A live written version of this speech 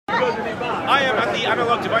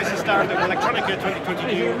Analog Devices stand at Electronica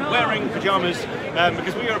 2022 wearing pajamas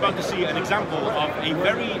because we are about to see an example of a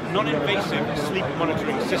very non-invasive sleep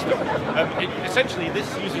monitoring system. Essentially, this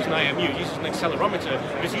uses an IMU, uses an accelerometer,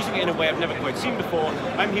 but it's using it in a way I've never quite seen before.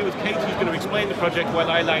 I'm here with Kate, who's going to explain the project while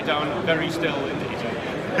I lie down very still in the heater.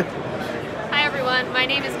 Hi everyone, my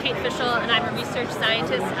name is Kate Fishel and I'm a research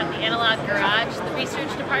scientist at the Analog Garage, the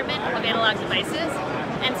research department of Analog Devices.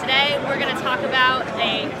 And today we're going to talk about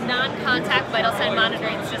a non-contact vital sign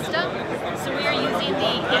monitoring system. So we are using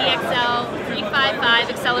the ADXL355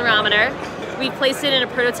 Accelerometer. We placed it in a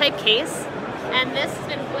prototype case, and this has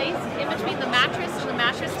been placed in between the mattress and the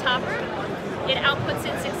mattress topper. It outputs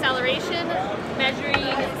its acceleration, measuring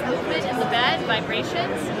movement in the bed,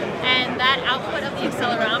 vibrations, and that output of the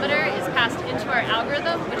accelerometer is passed into our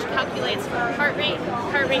algorithm, which calculates heart rate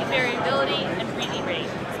variability, and breathing rate.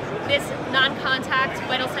 This non-contact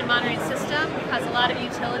vital sign monitoring system has a lot of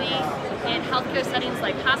utility in healthcare settings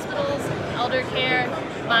like hospitals, elder care,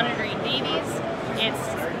 monitoring babies. It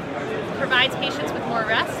provides patients with more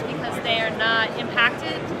rest because they are not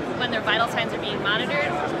impacted when their vital signs are being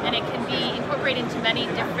monitored, and it can be incorporated into many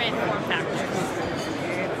different form factors.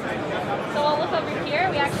 So I'll look over here.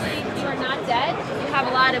 You are not dead. You have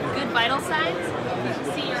a lot of good vital signs. You can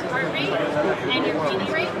see your heart rate and your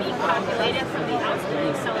breathing rate being calculated from the output of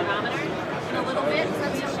the accelerometer. In a little bit,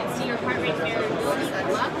 you should see your heart rate variability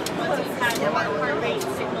go up once you've had your heart rate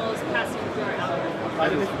signals passing through our algorithm.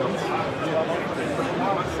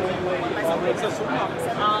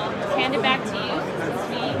 I'll hand it back to you.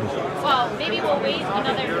 Well, maybe we'll wait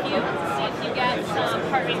another few to see if you get some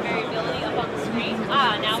heart rate variability up on the screen.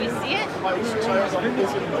 Now we see it. Your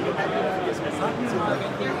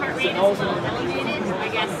heart rate is a little elevated. I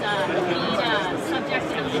guess being subject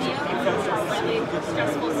to a video is a slightly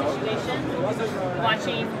stressful situation.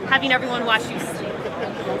 Having everyone watch you sleep.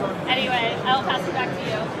 Anyway, I'll pass it back to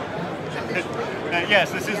you.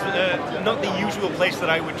 Yes, this is not the usual place that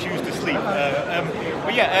I would choose to sleep.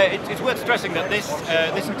 But yeah, it's worth stressing that this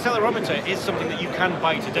accelerometer is something that you can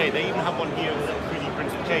buy today. They even have one here with a 3D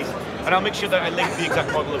printed case. And I'll make sure that I link the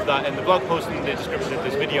exact model of that in the blog post and in the description of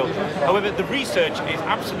this video. However, the research is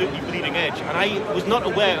absolutely bleeding edge, and I was not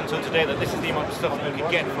aware until today that this is the amount of stuff that you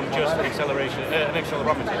could get from just an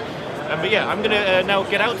accelerometer. But yeah, I'm going to now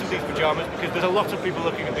get out of these pajamas because there's a lot of people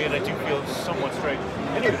looking at me and I do feel somewhat strange.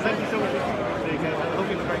 Anyway, thank you so much for coming. I hope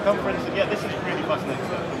you have a great conference. And yeah, this is really fascinating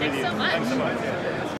stuff. Thanks so much. Thanks so much. Yeah.